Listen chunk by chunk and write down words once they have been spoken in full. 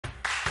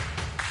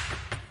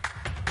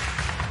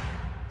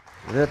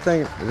That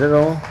thing, is it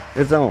on?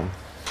 It's on.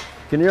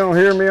 Can you all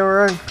hear me all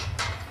right?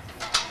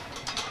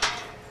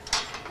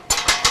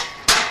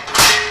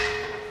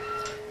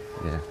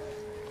 Yeah.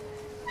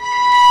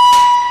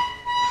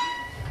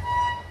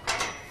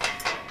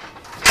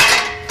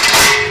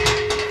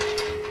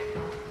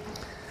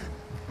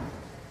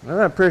 Well,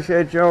 I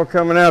appreciate you all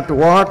coming out to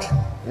watch.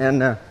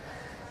 And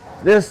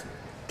this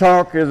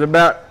talk is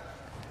about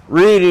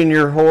reading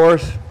your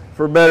horse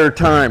for better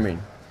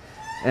timing.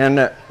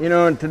 And, you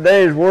know, in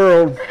today's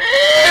world,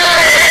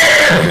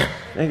 I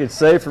think it's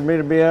safe for me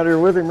to be out here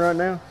with him right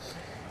now.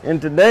 In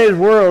today's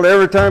world,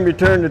 every time you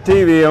turn the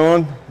TV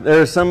on,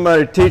 there's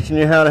somebody teaching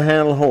you how to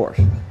handle a horse.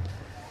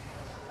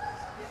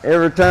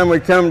 Every time we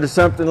come to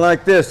something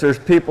like this, there's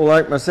people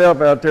like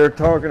myself out there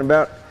talking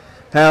about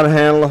how to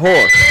handle a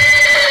horse.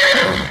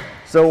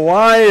 So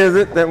why is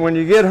it that when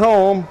you get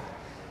home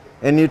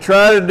and you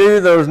try to do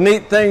those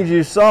neat things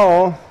you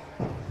saw,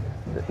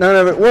 none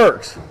of it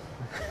works?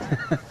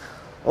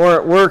 Or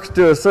it works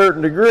to a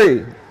certain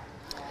degree.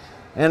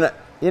 And,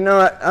 you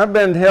know, I've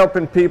been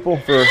helping people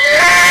for,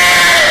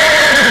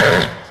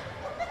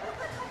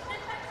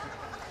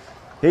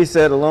 he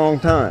said, a long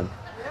time.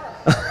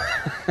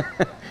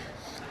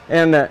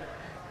 And,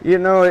 you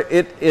know,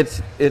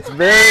 it's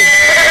very,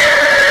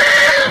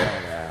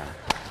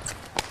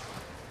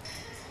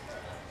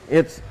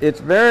 it's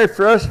very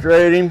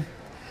frustrating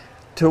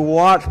to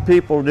watch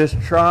people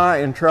just try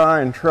and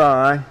try and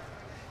try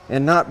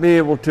and not be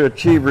able to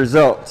achieve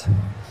results.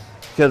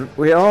 Because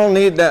we all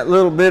need that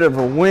little bit of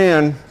a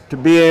win to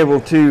be able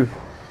to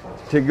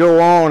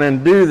go on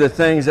and do the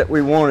things that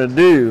we want to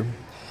do.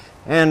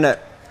 And,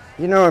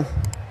 you know,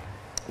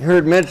 you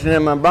heard mentioned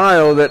in my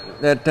bio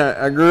that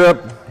I grew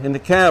up in the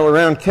cattle,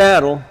 around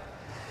cattle,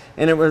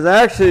 and it was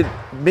actually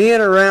being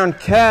around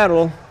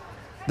cattle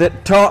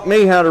that taught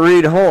me how to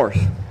read a horse.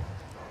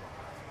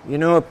 You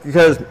know,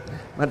 because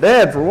my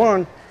dad, for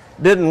one,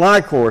 didn't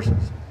like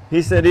horses.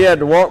 He said he had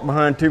to walk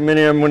behind too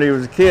many of them when he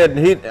was a kid,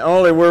 and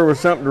all they were was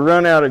something to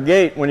run out a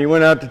gate when he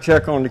went out to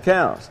check on the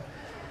cows.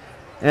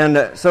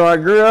 And so I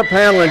grew up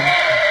handling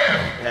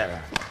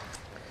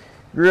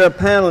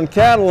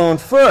cattle on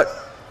foot.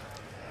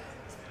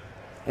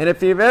 And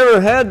if you've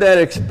ever had that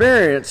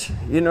experience,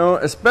 you know,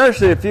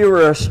 especially if you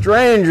were a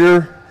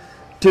stranger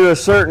to a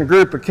certain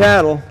group of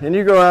cattle, and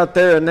you go out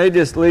there and they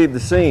just leave the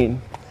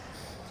scene,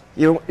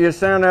 you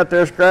stand out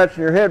there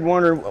scratching your head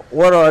wondering,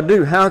 what do I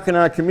do? How can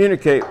I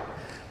communicate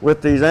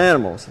with these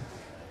animals?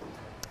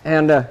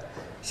 And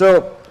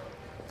so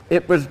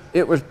it was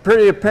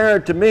pretty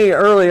apparent to me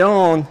early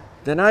on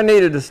that I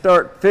needed to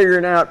start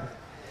figuring out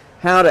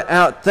how to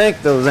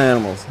outthink those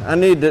animals. I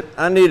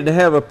needed to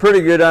have a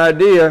pretty good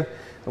idea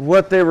of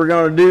what they were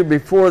going to do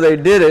before they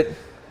did it,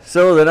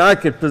 so that I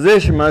could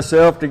position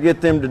myself to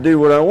get them to do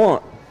what I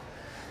want.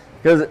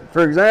 Because,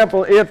 for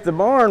example, if the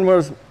barn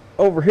was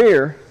over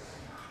here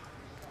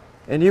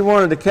and you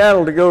wanted the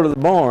cattle to go to the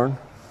barn,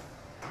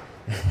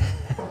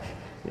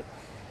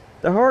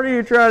 the harder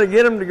you try to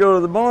get them to go to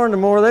the barn, the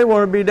more they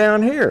want to be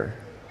down here.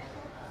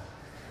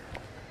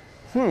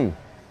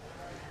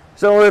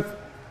 So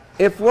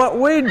if what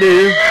we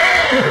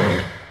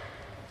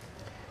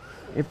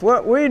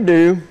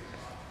do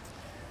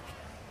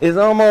is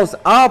almost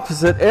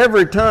opposite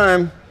every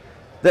time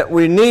that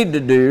we need to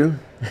do,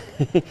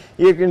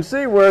 you can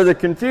see where the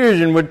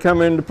confusion would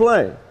come into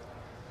play.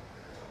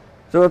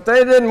 So if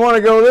they didn't want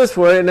to go this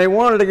way and they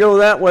wanted to go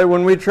that way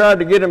when we tried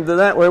to get them to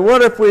that way,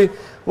 what if we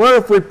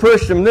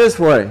pushed them this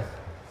way?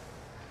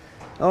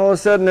 All of a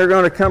sudden they're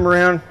going to come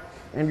around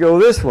and go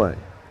this way.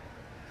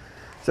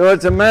 So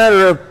it's a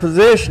matter of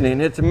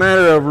positioning. It's a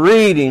matter of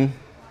reading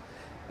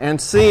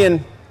and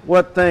seeing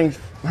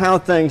how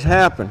things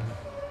happen.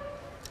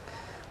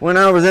 When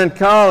I was in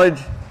college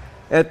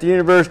at the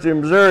University of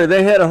Missouri,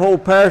 they had a whole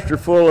pasture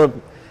full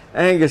of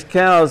Angus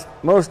cows,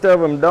 most of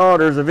them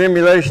daughters of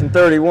Emulation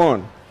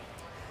 31.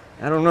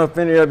 I don't know if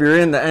any of you are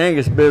in the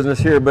Angus business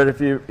here, but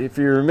if you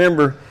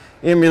remember,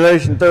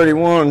 Emulation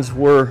 31s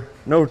were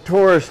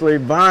notoriously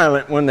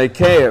violent when they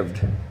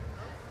calved.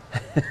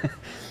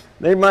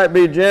 They might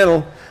be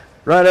gentle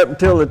right up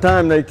until the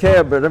time they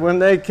calved, but when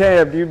they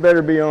calved, you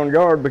better be on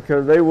guard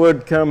because they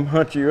would come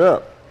hunt you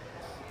up.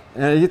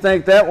 And you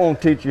think that won't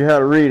teach you how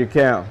to read a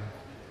cow?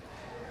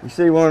 You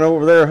see one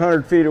over there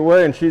 100 feet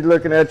away and she's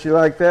looking at you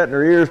like that and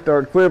her ears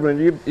start quibbling.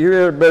 You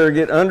better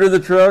get under the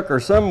truck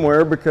or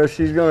somewhere because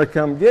she's going to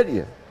come get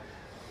you.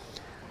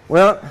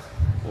 Well,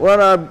 what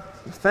I've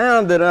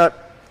found that I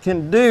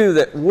can do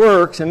that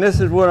works, and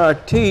this is what I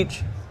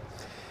teach,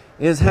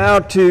 is how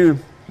to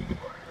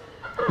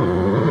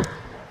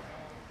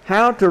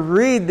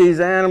read these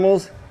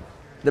animals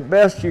the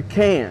best you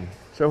can.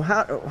 So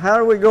how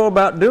do we go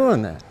about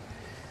doing that?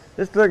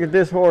 Just look at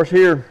this horse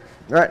here.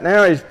 Right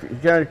now he's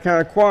kind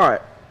of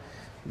quiet.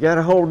 He's got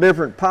a whole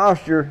different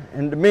posture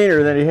and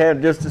demeanor than he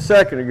had just a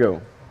second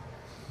ago.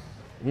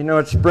 You know,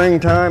 it's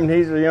springtime and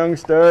he's a young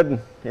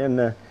stud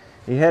and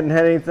he hadn't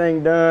had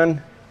anything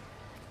done.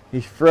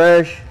 He's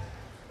fresh.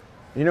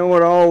 You know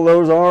what all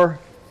those are?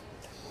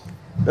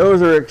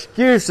 Those are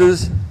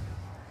excuses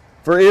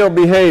for ill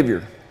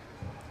behavior.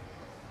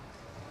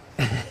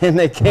 and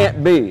they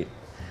can't be.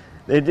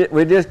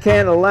 We just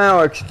can't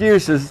allow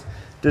excuses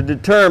to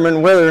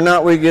determine whether or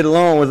not we get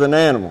along with an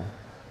animal.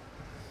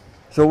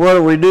 So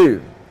what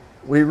do?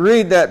 We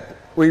read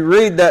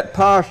that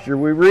posture,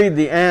 we read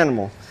the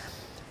animal.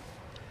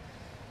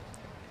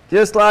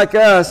 Just like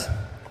us,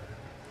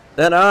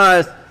 that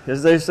eye,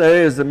 as they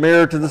say, is the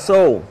mirror to the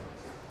soul.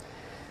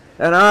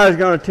 That eye is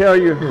going to tell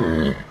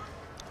you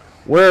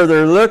where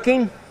they're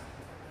looking.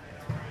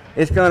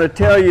 It's going to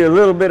tell you a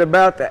little bit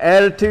about the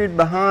attitude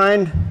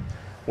behind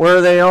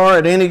where they are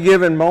at any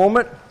given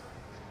moment.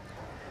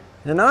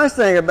 The nice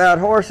thing about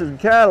horses and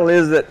cattle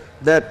is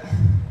that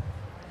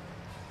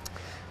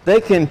they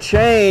can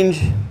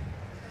change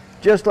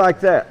just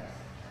like that.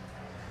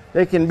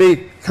 They can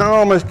be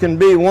calm as can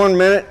be one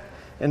minute,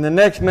 and the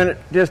next minute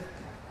just,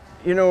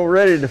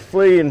 ready to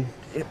flee and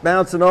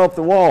bouncing off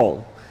the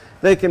wall.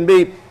 They can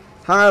be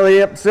highly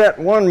upset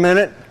one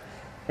minute,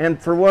 and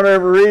for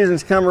whatever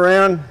reasons come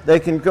around, they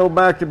can go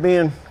back to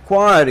being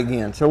quiet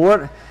again.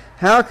 So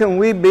how can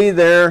we be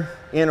there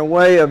in a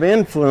way of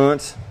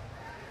influence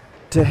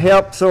to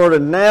help sort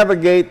of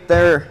navigate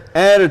their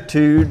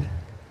attitude,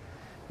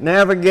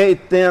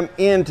 navigate them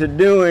into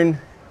doing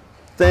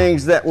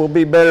things that will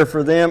be better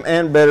for them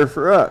and better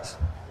for us?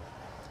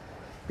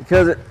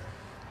 Because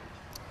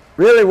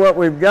really what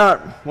we've got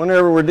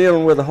whenever we're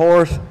dealing with a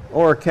horse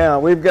or a cow,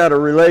 we've got a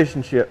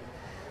relationship.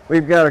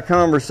 We've got a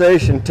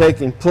conversation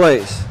taking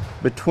place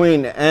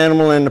between the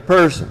animal and the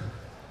person.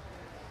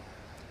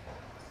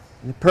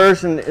 The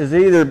person is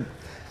either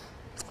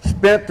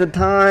spent the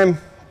time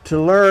to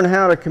learn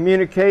how to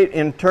communicate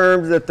in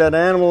terms that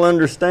animal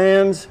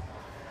understands,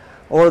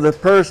 or the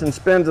person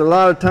spends a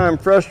lot of time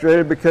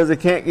frustrated because they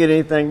can't get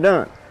anything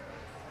done.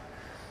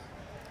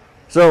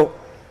 So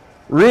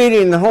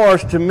reading the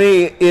horse to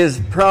me is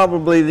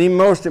probably the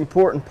most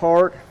important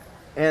part,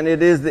 and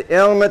it is the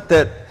element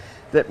that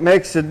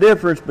makes the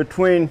difference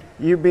between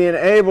you being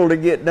able to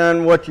get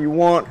done what you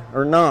want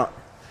or not.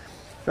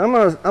 So I'm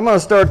going to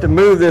start to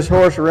move this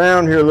horse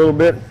around here a little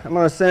bit. I'm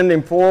going to send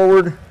him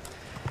forward.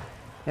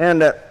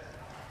 And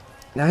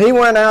now he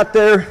went out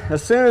there.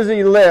 As soon as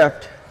he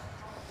left,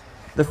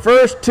 the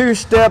first 2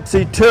 steps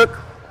he took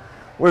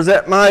was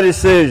at my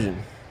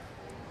decision.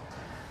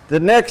 The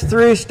next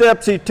 3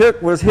 steps he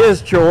took was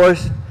his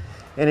choice,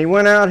 and he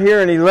went out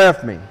here and he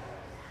left me.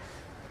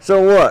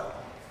 So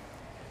what?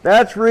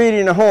 That's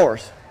reading a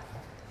horse.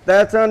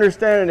 That's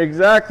understanding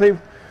exactly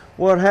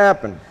what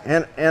happened.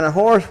 And a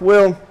horse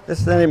will,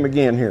 let's send him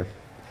again here.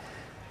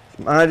 It's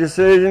my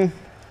decision.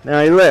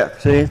 Now he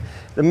left. See,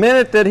 the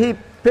minute that he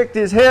picked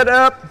his head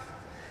up,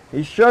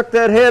 he shook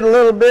that head a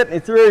little bit, and he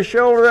threw his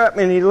shoulder up,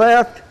 and he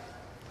left.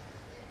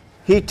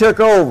 He took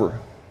over.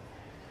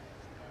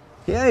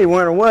 Yeah, he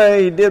went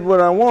away, he did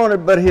what I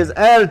wanted, but his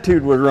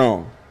attitude was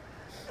wrong.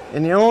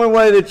 And the only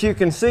way that you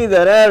can see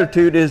that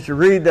attitude is to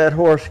read that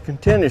horse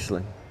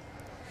continuously.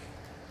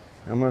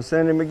 I'm going to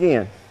send him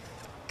again.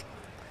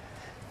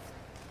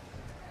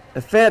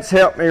 The fence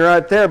helped me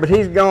right there, but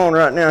he's gone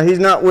right now. He's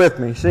not with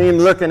me. See him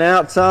looking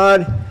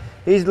outside?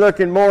 He's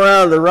looking more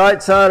out of the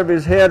right side of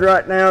his head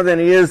right now than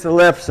he is the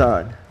left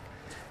side.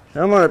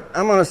 So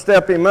I'm going to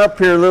step him up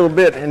here a little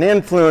bit and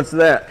influence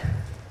that.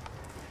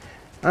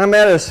 I'm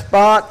at a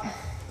spot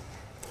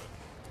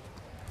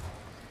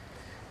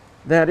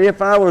that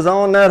if I was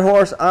on that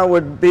horse, I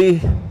would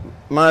be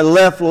my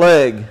left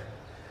leg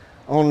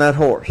on that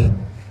horse.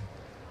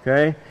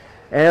 Okay?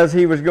 As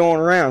he was going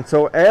around.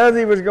 So as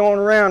he was going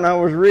around, I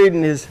was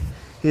reading his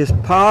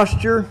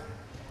posture,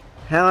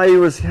 how he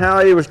was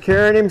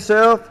carrying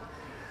himself,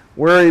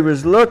 where he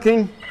was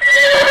looking,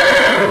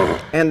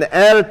 and the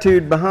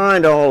attitude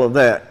behind all of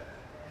that.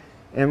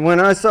 And when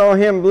I saw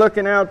him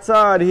looking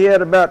outside, he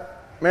had about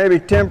maybe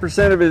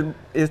 10% of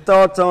his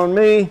thoughts on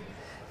me,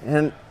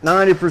 and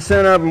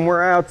 90% of them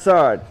were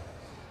outside.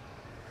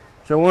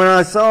 So when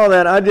I saw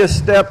that, I just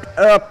stepped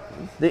up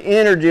the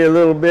energy a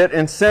little bit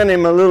and sent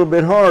him a little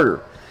bit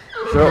harder.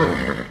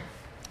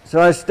 So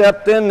I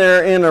stepped in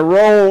there in a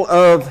role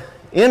of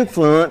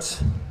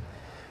influence,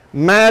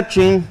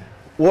 matching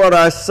what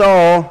I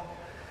saw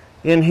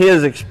in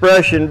his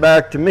expression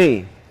back to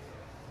me.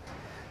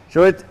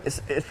 So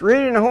it's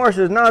reading a horse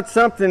is not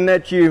something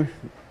that you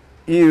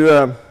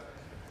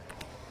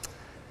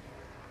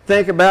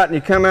think about and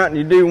you come out and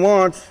you do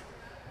once.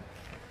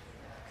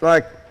 It's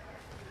like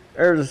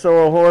there's a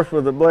sorrel horse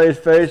with a blazed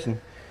face and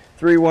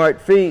 3 white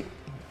feet.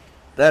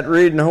 That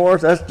reading the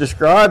horse, that's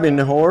describing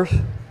the horse.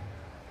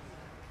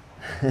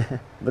 But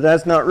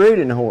that's not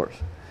reading the horse.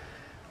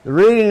 The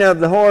reading of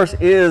the horse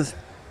is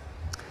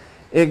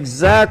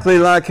exactly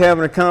like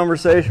having a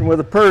conversation with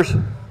a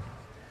person.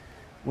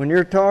 When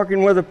you're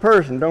talking with a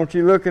person, don't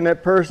you look in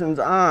that person's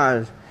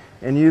eyes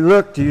and you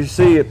look, do you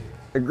see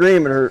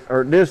agreement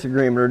or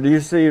disagreement, or do you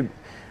see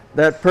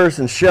that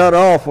person shut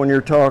off when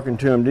you're talking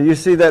to him? Do you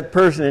see that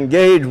person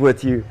engage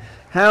with you?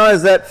 How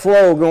is that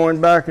flow going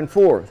back and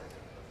forth?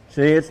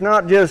 See, it's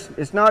not just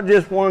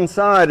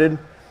one-sided.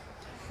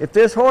 If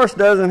this horse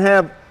doesn't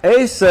have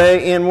a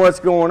say in what's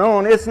going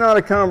on, it's not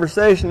a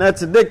conversation,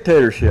 that's a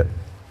dictatorship.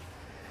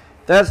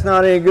 that's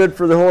not any good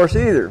for the horse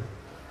either.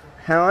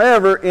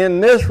 However, in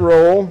this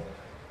role,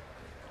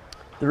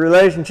 the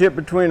relationship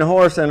between a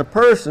horse and a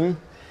person,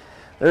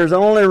 there's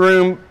only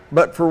room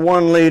but for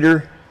one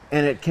leader,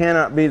 and it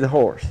cannot be the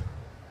horse.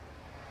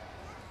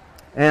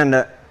 And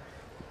I'll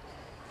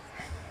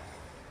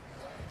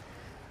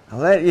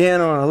let you in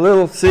on a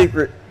little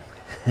secret.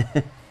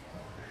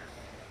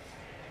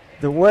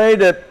 The way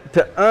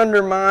to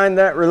undermine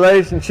that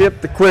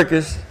relationship the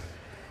quickest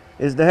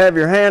is to have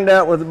your hand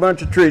out with a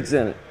bunch of treats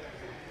in it.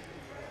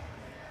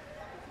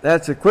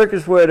 That's the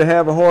quickest way to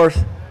have a horse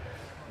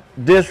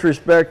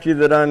disrespect you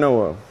that I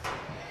know of.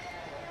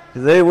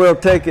 They will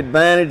take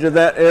advantage of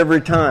that every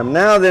time.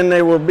 Now then,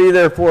 they will be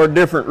there for a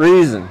different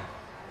reason.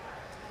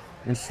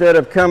 Instead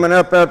of coming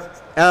up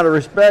out of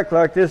respect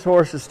like this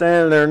horse is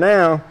standing there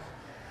now,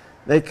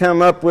 they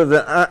come up with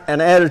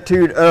an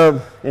attitude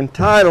of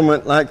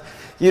entitlement, like,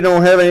 you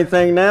don't have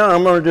anything now,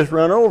 I'm going to just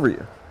run over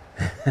you.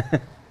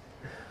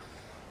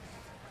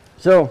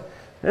 So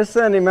let's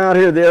send him out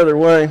here the other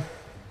way.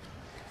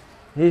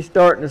 He's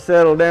starting to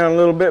settle down a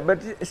little bit,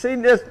 but see,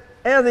 just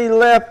as he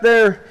left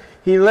there,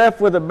 he left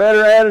with a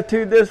better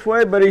attitude this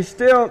way, but he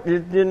still,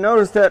 you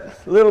notice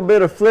that little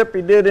bit of flip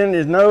he did in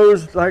his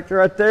nose, like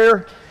right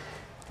there?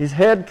 His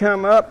head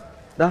come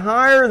up. The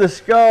higher the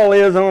skull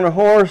is on a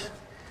horse,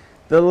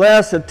 the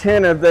less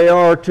attentive they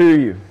are to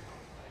you.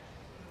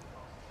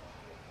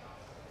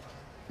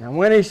 Now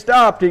when he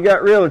stopped, he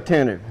got real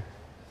attentive.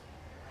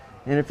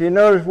 And if you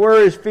notice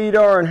where his feet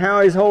are and how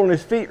he's holding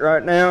his feet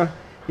right now,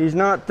 he's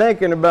not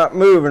thinking about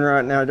moving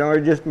right now. Don't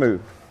he just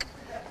move?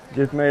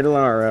 Just made a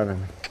liar out of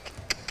him.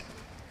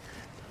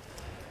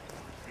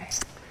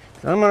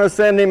 So I'm going to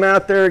send him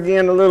out there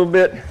again a little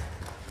bit.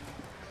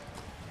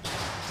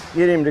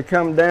 Get him to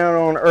come down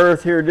on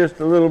earth here just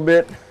a little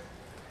bit.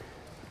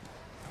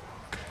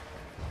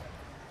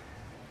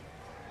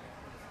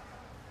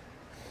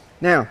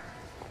 Now,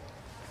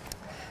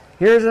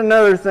 here's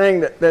another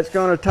thing that's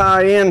going to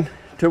tie in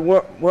to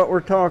what we're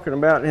talking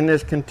about in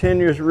this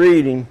continuous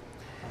reading.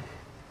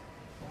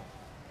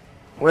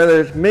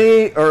 Whether it's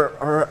me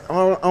or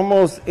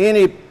almost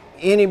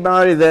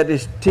anybody that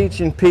is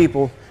teaching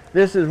people,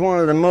 this is one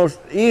of the most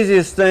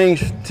easiest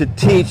things to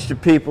teach to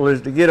people,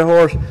 is to get a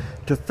horse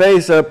to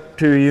face up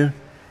to you,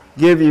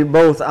 give you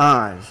both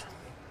eyes.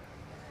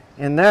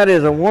 And that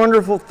is a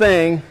wonderful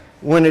thing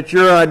when it's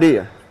your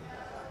idea.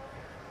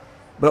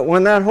 But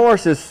when that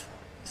horse is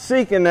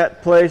seeking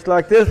that place,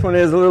 like this one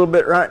is a little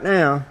bit right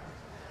now,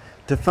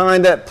 to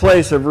find that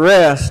place of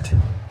rest,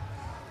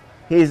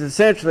 he's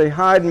essentially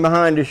hiding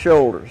behind his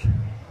shoulders.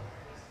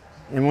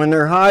 And when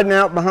they're hiding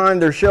out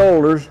behind their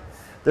shoulders,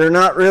 they're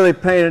not really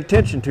paying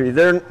attention to you.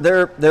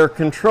 They're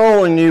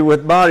controlling you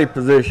with body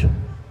position.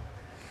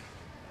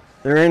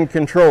 They're in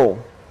control.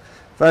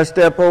 If I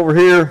step over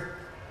here,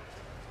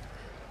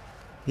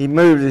 he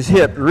moves his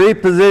hip,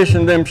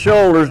 reposition them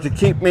shoulders to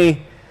keep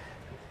me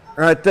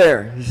right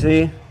there. You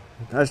see?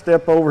 If I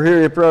step over here,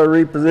 he'll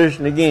probably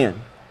reposition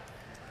again.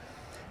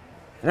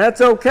 And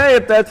that's okay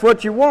if that's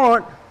what you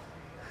want,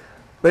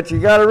 but you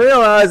got to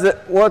realize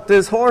that what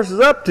this horse is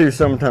up to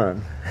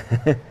sometimes.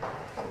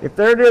 If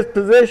they're just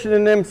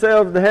positioning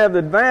themselves to have the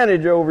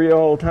advantage over you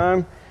all the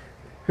time,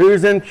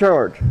 who's in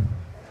charge?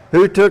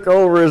 Who took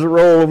over as a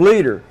role of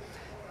leader?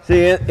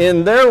 See,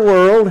 in their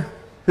world,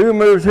 who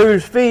moves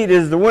whose feet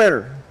is the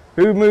winner.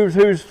 Who moves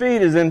whose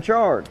feet is in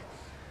charge.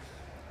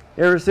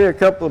 You ever see a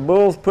couple of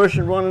bulls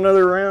pushing one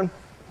another around?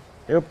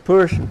 They'll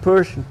push and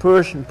push and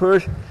push and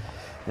push.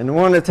 And the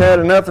one that's had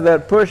enough of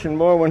that pushing,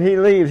 boy, when he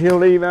leaves, he'll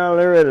leave out of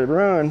there at a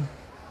run.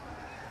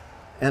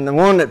 And the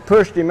one that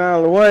pushed him out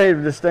of the way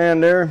will just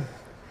stand there.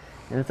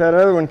 And if that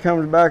other one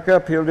comes back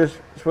up, he'll just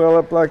swell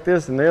up like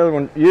this, and the other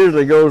one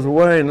usually goes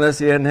away unless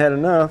he hadn't had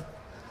enough.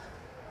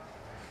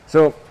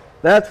 So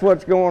that's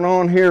what's going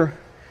on here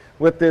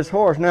with this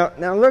horse.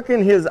 Now look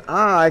in his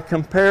eye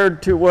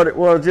compared to what it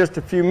was just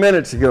a few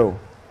minutes ago.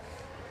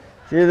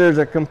 See, there's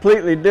a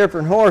completely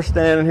different horse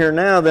standing here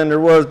now than there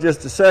was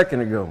just a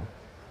second ago.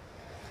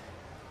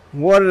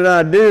 What did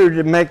I do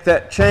to make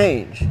that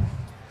change?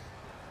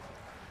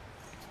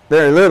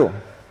 Very little.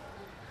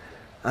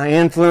 I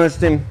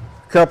influenced him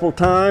a couple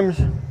times.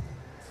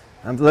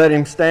 I've let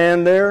him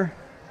stand there.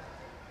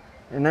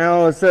 And now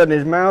all of a sudden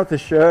his mouth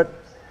is shut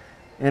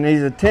and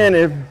he's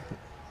attentive.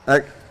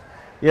 Like,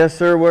 yes,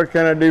 sir, what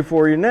can I do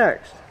for you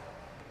next?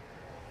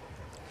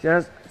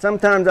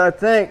 Sometimes I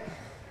think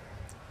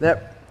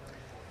that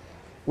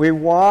we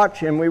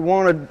watch and we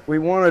want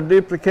to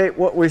duplicate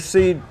what we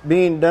see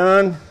being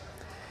done,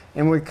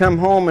 and we come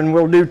home and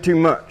we'll do too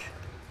much.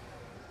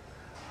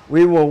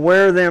 We will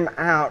wear them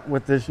out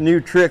with this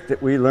new trick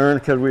that we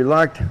learned because we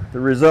liked the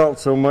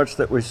results so much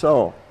that we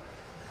saw.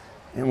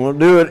 And we'll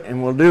do it,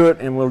 and we'll do it,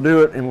 and we'll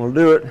do it, and we'll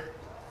do it.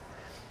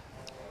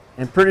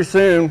 And pretty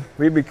soon,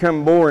 we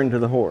become boring to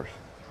the horse.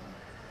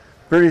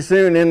 Pretty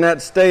soon, in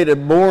that state of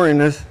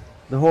boringness,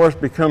 the horse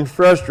becomes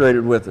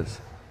frustrated with us.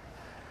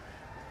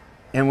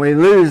 And we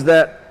lose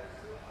that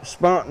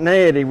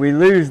spontaneity. We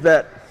lose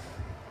that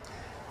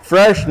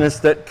freshness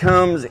that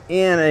comes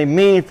in a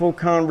meaningful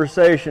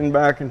conversation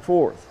back and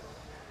forth.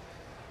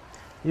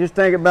 You just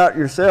think about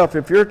yourself.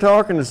 If you're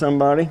talking to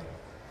somebody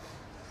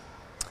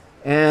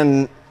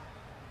and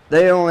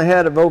they only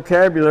had a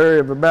vocabulary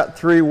of about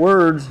 3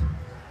 words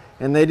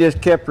and they just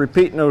kept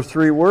repeating those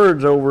 3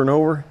 words over and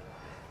over,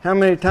 how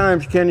many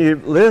times can you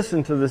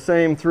listen to the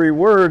same 3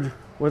 words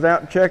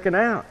without checking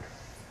out?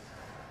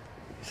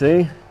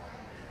 See?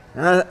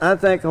 I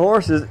think a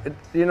horse is,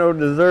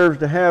 deserves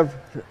to have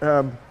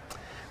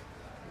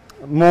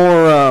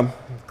more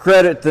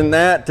credit than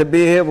that, to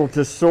be able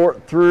to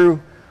sort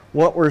through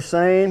what we're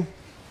saying.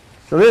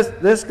 So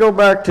let's go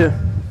back to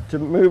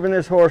moving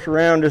this horse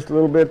around just a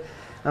little bit.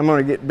 I'm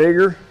going to get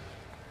bigger.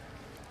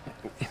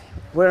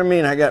 What do I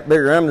mean I got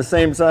bigger? I'm the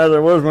same size I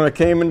was when I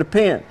came in the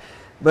pen.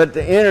 But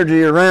the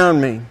energy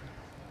around me,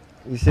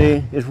 you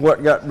see, is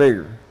what got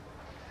bigger.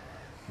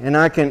 And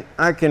I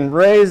can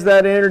raise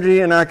that energy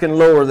and I can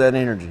lower that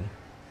energy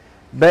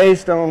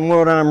based on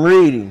what I'm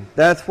reading.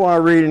 That's why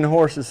reading the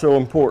horse is so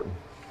important.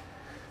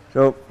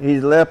 So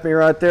he's left me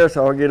right there,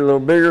 so I'll get a little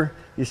bigger.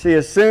 You see,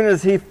 as soon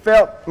as he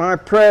felt my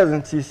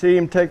presence, you see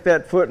him take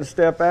that foot and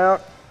step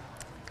out.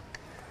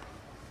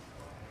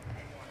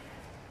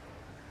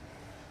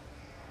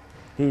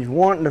 He's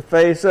wanting to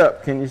face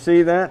up. Can you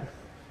see that?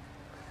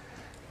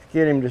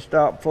 Get him to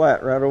stop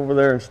flat right over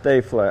there and stay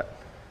flat.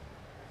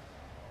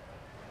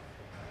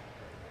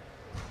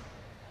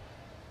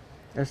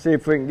 Let's see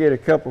if we can get a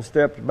couple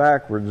steps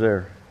backwards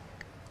there.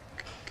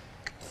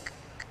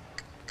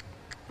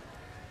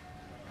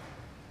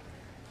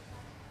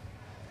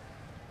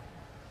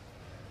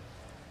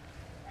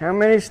 How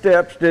many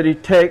steps did he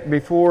take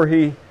before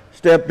he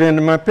stepped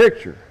into my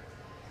picture?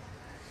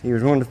 He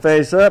was wanting to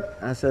face up.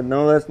 I said,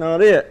 no, that's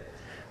not it.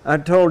 I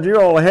told you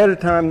all ahead of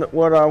time that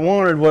what I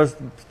wanted was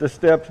the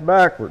steps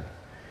backward.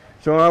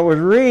 So I was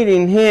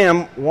reading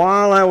him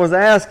while I was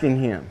asking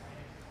him.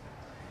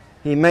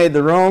 He made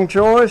the wrong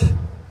choice.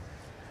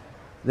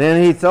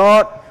 Then he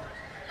thought.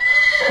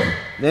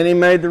 Then he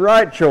made the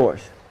right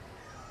choice.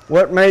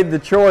 What made the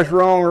choice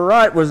wrong or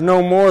right was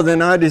no more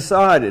than I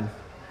decided.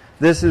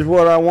 This is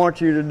what I want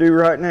you to do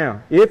right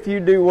now. If you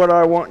do what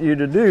I want you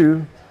to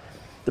do,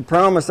 the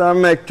promise I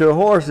make to a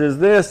horse is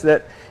this,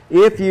 that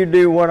if you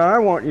do what I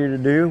want you to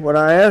do, what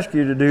I ask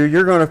you to do,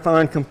 you're going to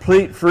find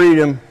complete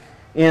freedom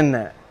in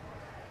that.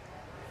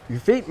 Your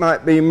feet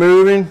might be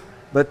moving,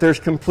 but there's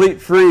complete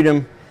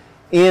freedom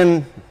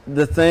in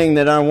the thing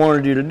that I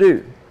wanted you to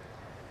do.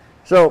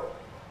 So,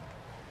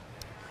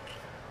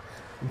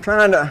 I'm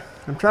trying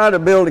to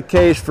build a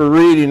case for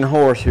reading the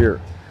horse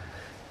here.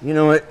 You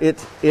know,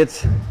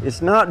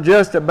 it's not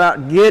just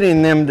about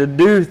getting them to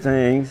do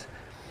things.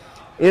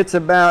 It's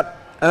about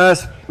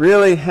us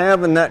really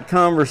having that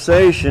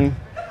conversation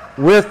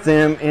with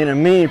them in a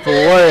meaningful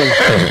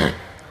way.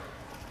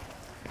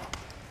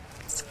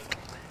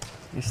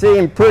 You see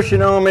him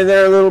pushing on me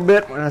there a little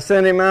bit. When I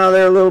send him out of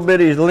there a little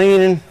bit, he's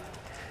leaning.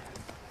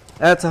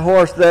 That's a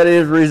horse that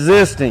is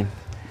resisting.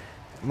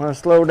 I'm going to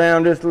slow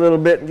down just a little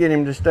bit and get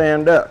him to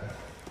stand up.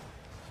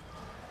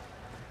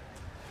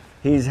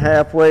 He's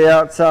halfway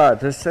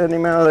outside. Just send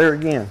him out of there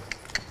again.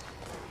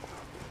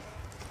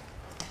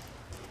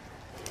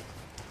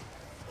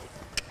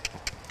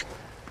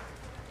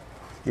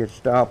 Get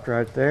stopped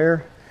right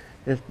there.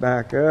 Just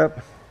back up.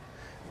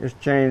 Just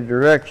change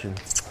direction.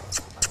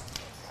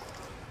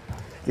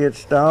 Get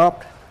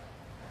stopped.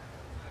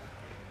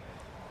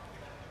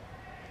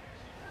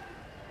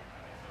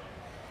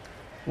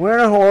 When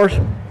a horse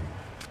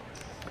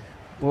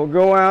will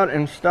go out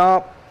and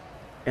stop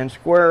and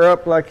square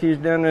up like he's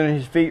done in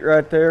his feet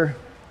right there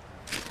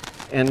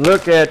and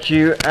look at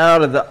you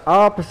out of the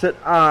opposite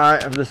eye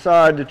of the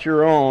side that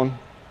you're on,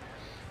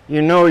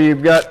 you know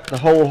you've got the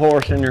whole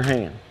horse in your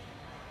hand.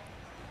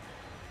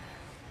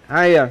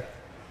 I, a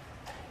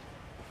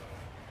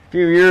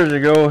few years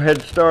ago,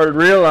 had started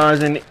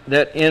realizing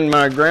that in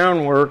my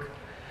groundwork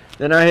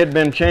that I had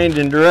been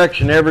changing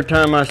direction every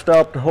time I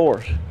stopped a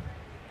horse.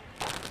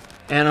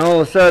 And all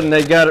of a sudden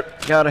they got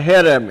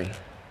ahead of me.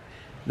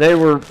 They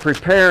were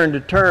preparing to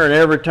turn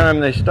every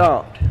time they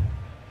stopped.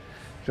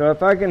 So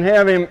if I can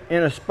have him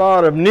in a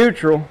spot of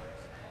neutral,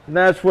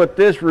 that's what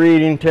this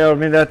reading tells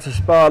me, that's a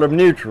spot of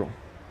neutral.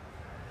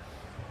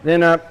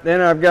 Then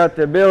I've got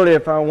the ability,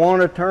 if I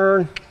want to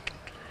turn,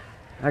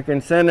 I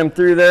can send him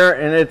through there,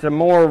 and it's a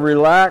more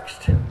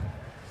relaxed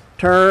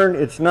turn.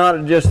 It's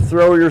not just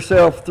throw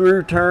yourself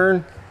through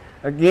turn.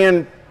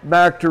 Again,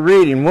 back to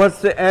reading.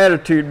 What's the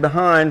attitude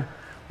behind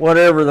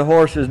whatever the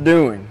horse is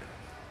doing?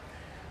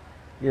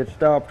 Get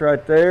stopped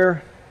right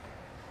there.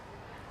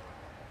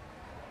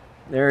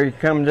 There he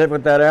comes up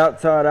with that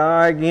outside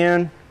eye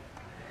again.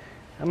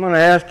 I'm going to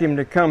ask him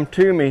to come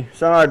to me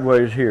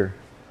sideways here.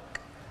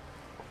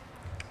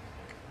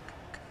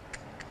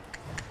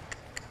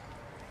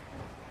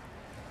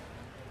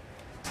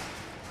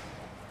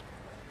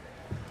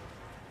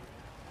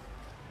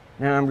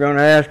 Now I'm going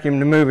to ask him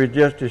to move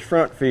just his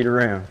front feet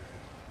around.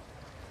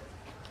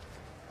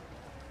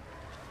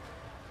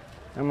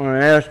 I'm going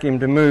to ask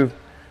him to move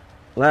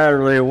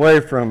laterally away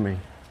from me.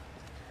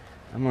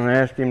 I'm going to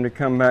ask him to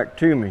come back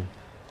to me.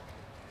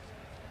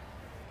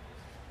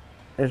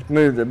 Let's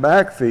move the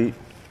back feet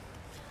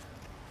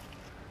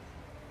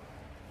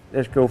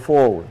Let's go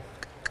forward.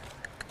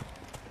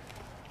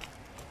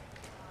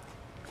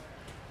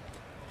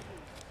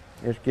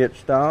 Let's get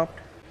stopped.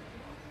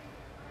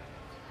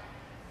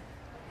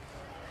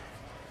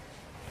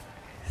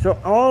 So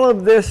all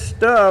of this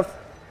stuff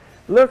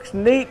looks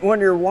neat when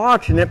you're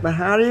watching it, but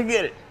how do you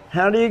get it?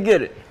 How do you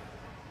get it?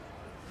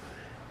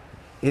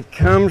 It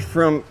comes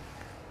from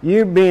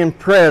you being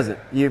present.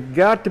 You've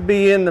got to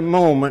be in the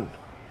moment,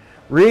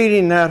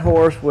 reading that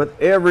horse with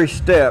every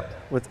step,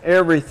 with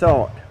every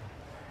thought.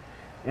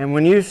 And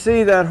when you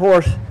see that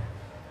horse,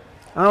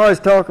 I always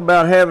talk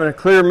about having a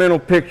clear mental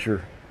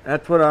picture.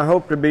 That's what I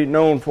hope to be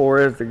known for,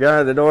 as the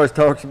guy that always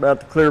talks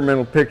about the clear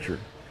mental picture.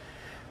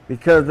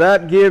 Because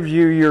that gives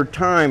you your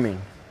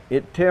timing.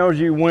 It tells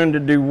you when to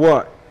do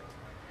what.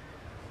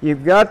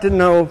 You've got to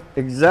know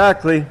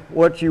exactly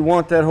what you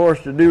want that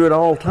horse to do at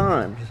all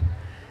times.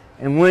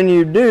 And when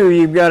you do,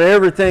 you've got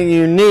everything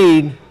you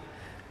need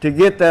to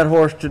get that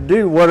horse to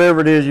do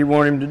whatever it is you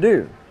want him to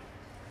do.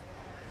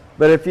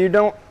 But if you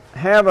don't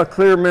have a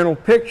clear mental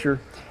picture,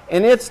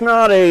 and it's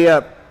not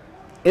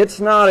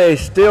a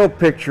still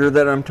picture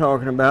that I'm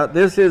talking about.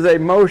 This is a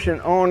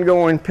motion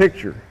ongoing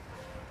picture.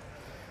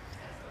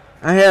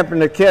 I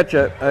happened to catch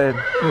a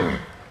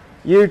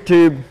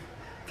YouTube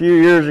a few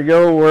years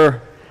ago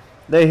where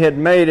they had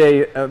made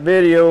a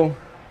video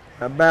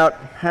about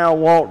how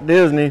Walt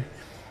Disney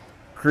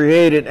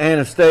created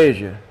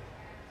Anastasia.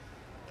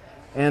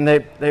 And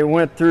they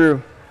went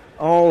through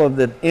all of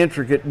the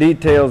intricate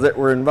details that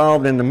were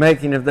involved in the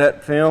making of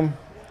that film.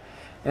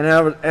 And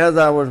as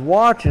I was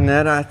watching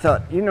that, I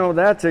thought, you know,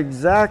 that's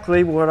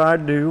exactly what I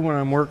do when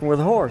I'm working with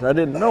a horse. I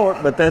didn't know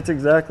it, but that's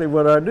exactly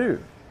what I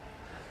do.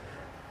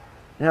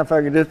 Now, if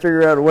I could just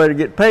figure out a way to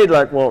get paid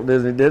like Walt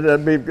Disney did,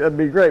 that'd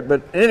be great.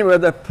 But anyway,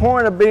 the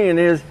point of being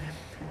is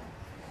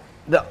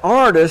the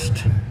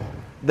artist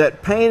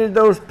that painted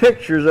those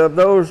pictures of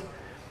those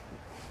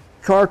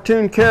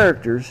cartoon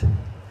characters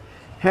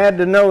had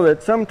to know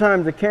that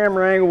sometimes the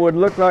camera angle would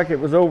look like it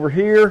was over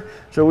here,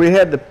 so we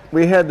had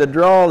to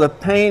draw the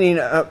painting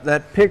of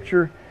that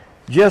picture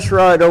just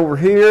right over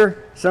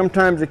here.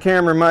 Sometimes the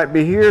camera might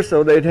be here,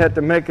 so they'd have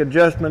to make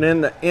adjustment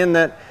in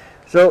that.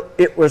 So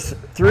it was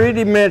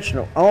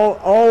three-dimensional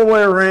all the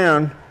way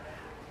around,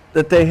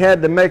 that they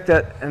had to make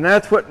that, and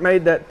that's what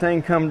made that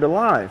thing come to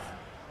life.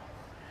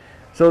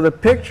 So the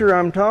picture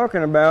I'm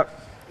talking about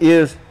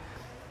is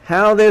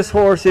how this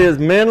horse is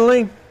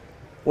mentally,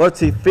 what's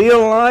he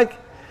feeling like,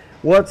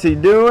 what's he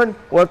doing,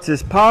 what's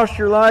his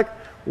posture like,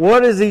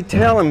 what is he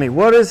telling me,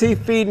 what is he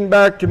feeding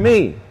back to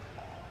me?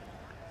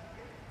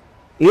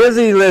 Is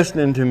he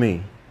listening to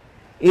me?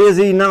 Is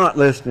he not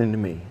listening to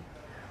me?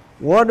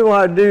 What do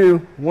I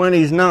do when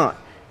he's not?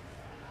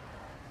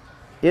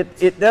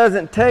 It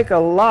doesn't take a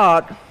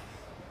lot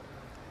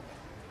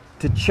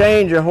to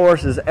change a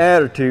horse's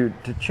attitude,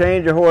 to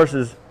change a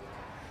horse's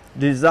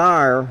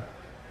desire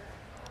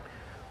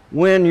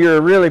when you're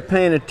really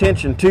paying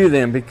attention to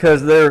them,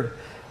 because they're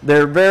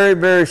very,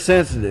 very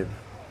sensitive.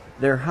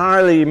 They're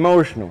highly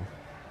emotional.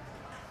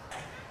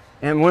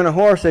 And when a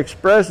horse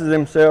expresses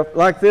himself,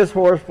 like this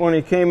horse when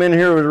he came in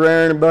here was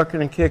rearing and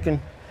bucking and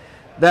kicking,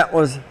 that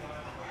was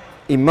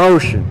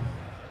emotion.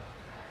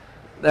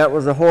 That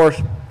was a horse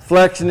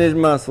flexing his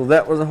muscles.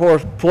 That was a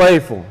horse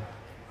playful.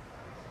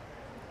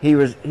 He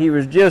was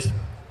just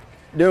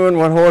doing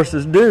what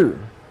horses do.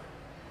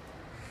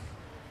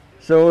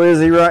 So is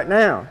he right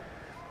now.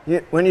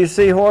 When you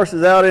see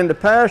horses out in the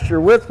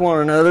pasture with one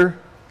another,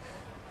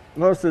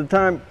 most of the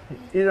time,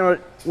 you know,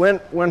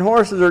 when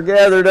horses are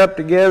gathered up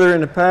together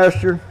in the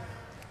pasture,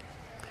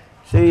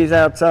 see, he's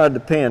outside the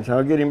pen, so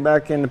I'll get him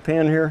back in the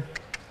pen here.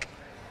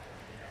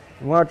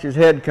 And watch his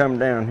head come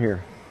down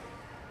here.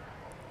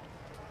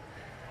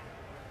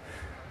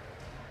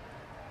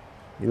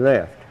 He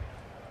left.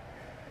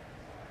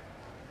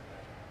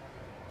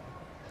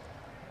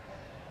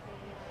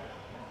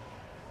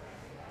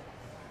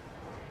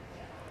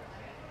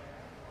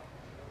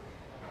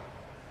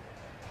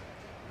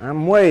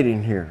 I'm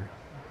waiting here.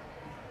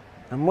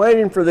 I'm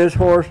waiting for this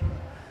horse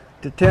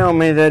to tell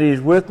me that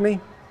he's with me.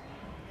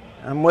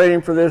 I'm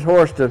waiting for this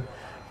horse to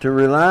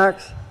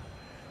relax.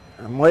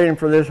 I'm waiting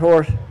for this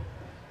horse.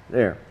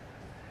 There.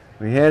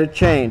 We had a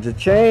change. The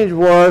change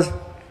was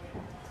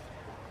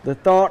the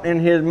thought in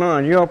his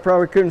mind. You all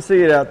probably couldn't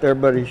see it out there,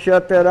 but he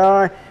shut that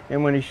eye,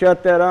 and when he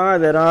shut that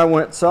eye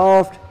went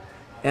soft,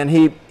 and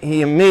he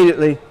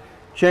immediately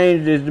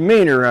changed his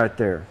demeanor right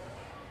there.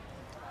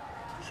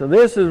 So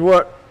this is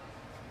what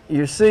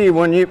you see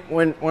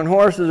when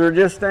horses are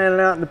just standing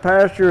out in the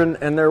pasture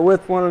and they're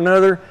with one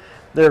another.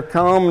 They're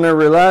calm and they're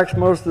relaxed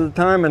most of the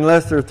time,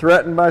 unless they're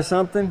threatened by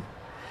something.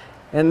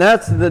 And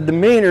that's the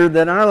demeanor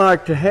that I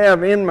like to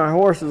have in my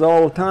horses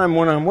all the time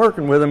when I'm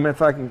working with them,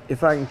 if I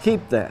can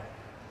keep that.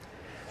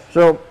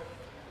 So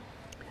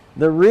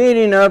the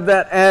reading of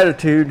that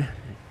attitude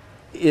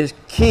is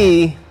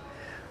key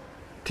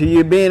to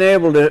you being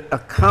able to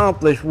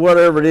accomplish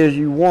whatever it is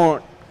you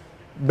want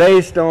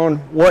based on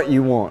what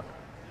you want.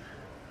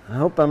 I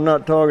hope I'm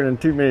not talking in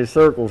too many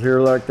circles here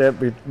like that,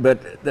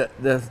 but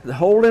the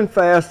holding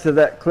fast to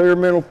that clear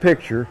mental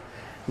picture.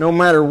 no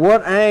matter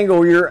what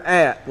angle you're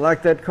at,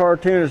 like that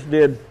cartoonist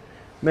did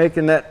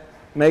making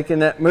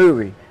that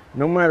movie.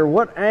 No matter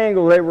what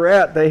angle they were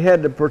at, they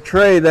had to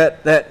portray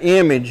that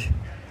image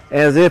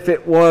as if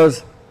it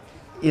was,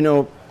 you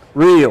know,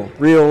 real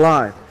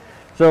life.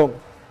 So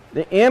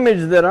the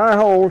image that I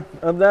hold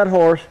of that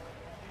horse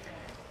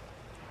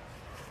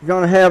is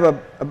going to have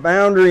a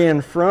boundary in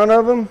front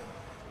of him,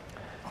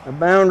 a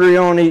boundary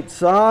on each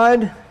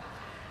side,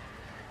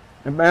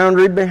 a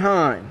boundary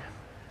behind.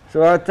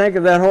 So I think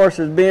of that horse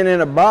as being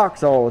in a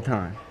box all the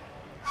time.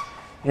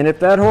 And if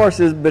that horse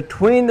is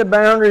between the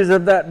boundaries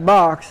of that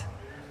box,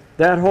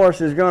 that horse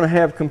is going to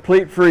have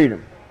complete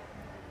freedom.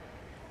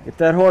 If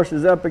that horse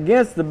is up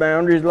against the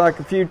boundaries,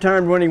 like a few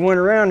times when he went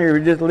around here,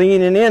 he was just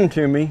leaning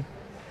into me.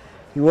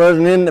 He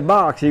wasn't in the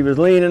box. He was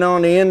leaning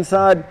on the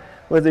inside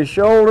with his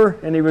shoulder,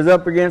 and he was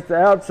up against the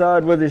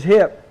outside with his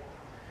hip.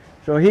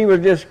 So he was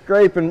just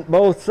scraping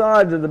both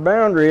sides of the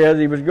boundary as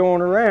he was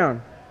going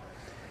around.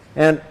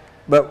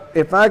 But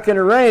if I can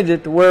arrange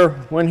it to where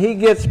when he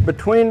gets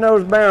between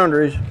those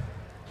boundaries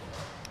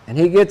and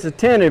he gets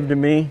attentive to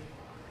me,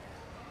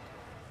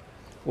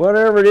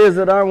 whatever it is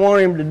that I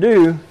want him to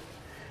do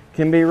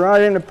can be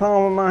right in the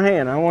palm of my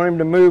hand. I want him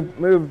to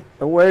move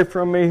away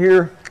from me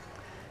here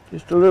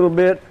just a little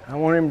bit. I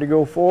want him to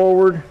go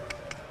forward.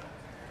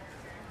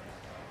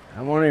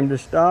 I want him to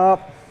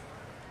stop.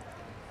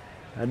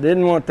 I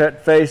didn't want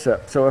that face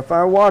up. So if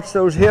I watch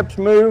those hips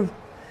move,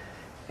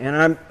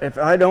 and if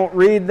I don't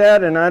read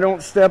that and I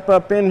don't step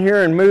up in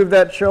here and move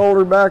that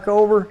shoulder back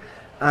over,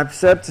 I've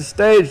set the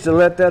stage to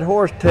let that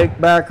horse take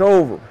back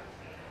over.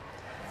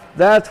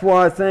 That's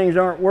why things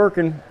aren't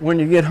working when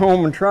you get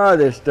home and try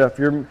this stuff.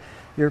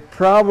 You're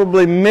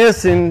probably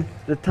missing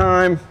the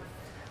time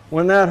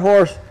when that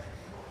horse,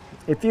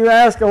 if you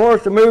ask a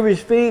horse to move his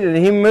feet and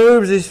he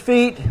moves his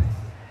feet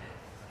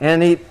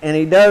and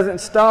he doesn't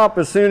stop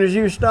as soon as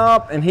you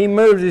stop and he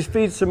moves his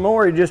feet some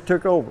more, he just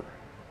took over.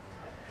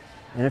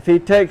 And if he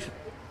takes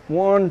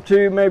 1,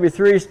 2, maybe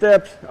 3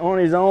 steps on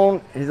his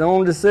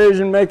own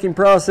decision-making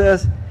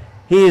process,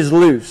 he is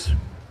loose.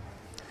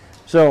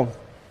 So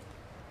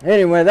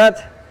anyway,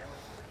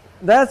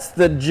 that's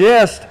the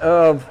gist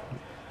of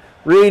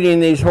reading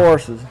these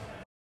horses.